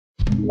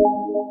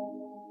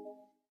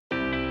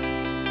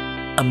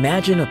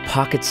Imagine a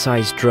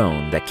pocket-sized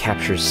drone that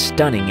captures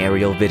stunning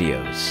aerial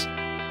videos.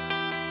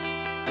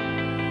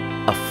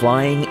 A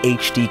flying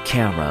HD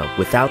camera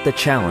without the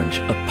challenge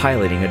of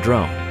piloting a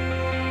drone.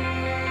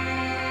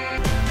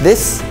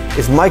 This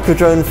is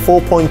Microdrone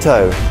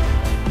 4.0.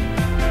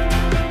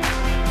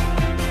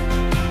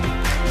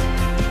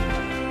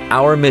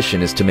 Our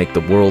mission is to make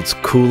the world's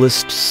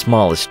coolest,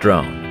 smallest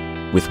drone.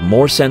 With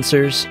more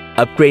sensors,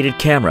 upgraded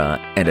camera,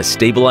 and a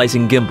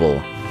stabilizing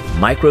gimbal,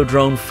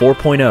 Microdrone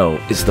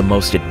 4.0 is the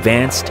most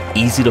advanced,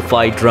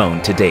 easy-to-fly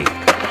drone to date.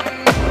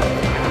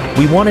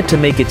 We wanted to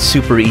make it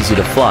super easy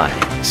to fly,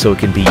 so it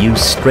can be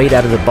used straight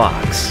out of the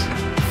box.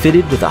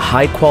 Fitted with a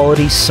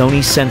high-quality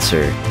Sony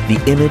sensor,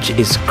 the image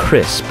is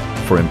crisp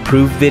for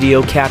improved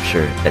video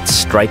capture that's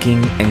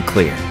striking and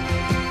clear.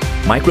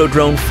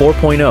 Microdrone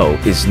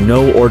 4.0 is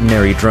no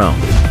ordinary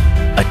drone.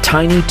 A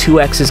tiny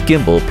 2-axis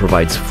gimbal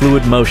provides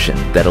fluid motion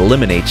that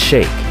eliminates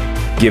shake,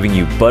 giving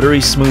you buttery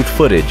smooth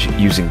footage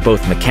using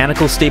both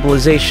mechanical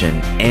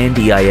stabilization and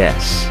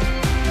EIS.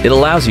 It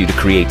allows you to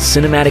create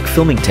cinematic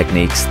filming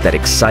techniques that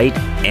excite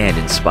and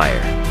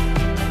inspire.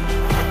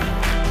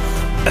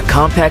 A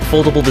compact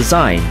foldable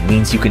design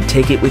means you can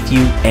take it with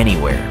you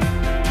anywhere.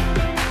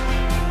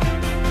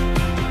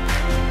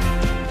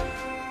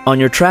 On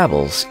your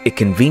travels, it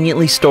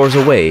conveniently stores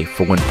away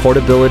for when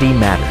portability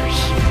matters.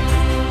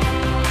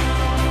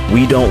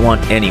 We don't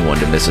want anyone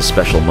to miss a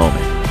special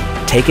moment.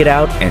 Take it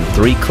out and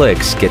 3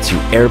 clicks gets you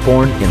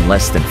airborne in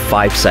less than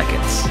 5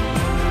 seconds.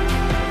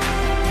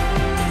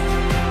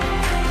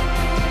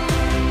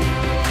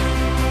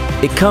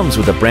 It comes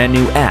with a brand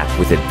new app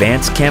with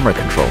advanced camera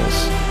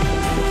controls.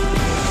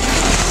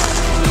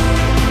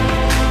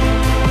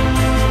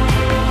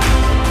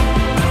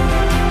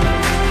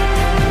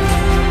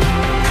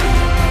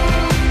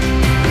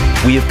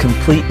 We have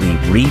completely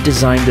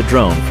redesigned the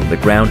drone from the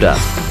ground up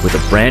with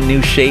a brand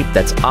new shape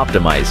that's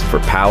optimized for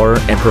power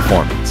and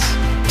performance.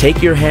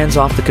 Take your hands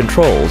off the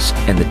controls,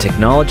 and the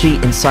technology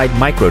inside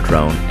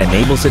Microdrone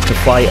enables it to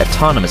fly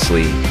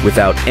autonomously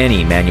without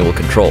any manual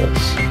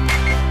controls.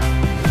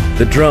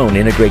 The drone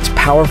integrates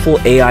powerful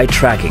AI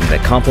tracking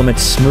that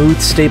complements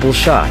smooth, stable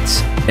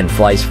shots and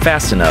flies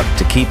fast enough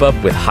to keep up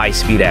with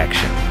high-speed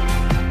action.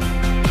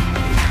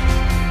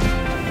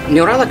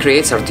 Neurala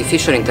creates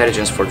artificial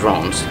intelligence for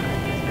drones.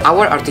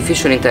 Our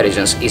artificial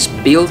intelligence is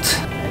built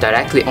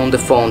directly on the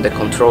phone that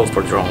controls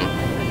the drone.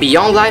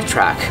 Beyond live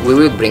track, we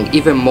will bring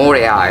even more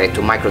AI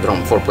to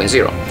Microdrone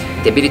 4.0.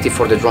 The ability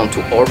for the drone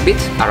to orbit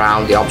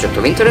around the object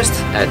of interest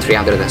at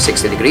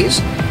 360 degrees,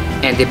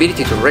 and the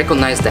ability to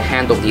recognize the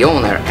hand of the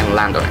owner and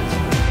land on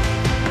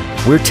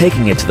it. We're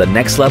taking it to the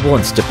next level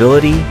in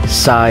stability,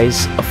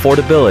 size,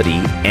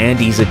 affordability,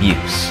 and ease of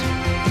use.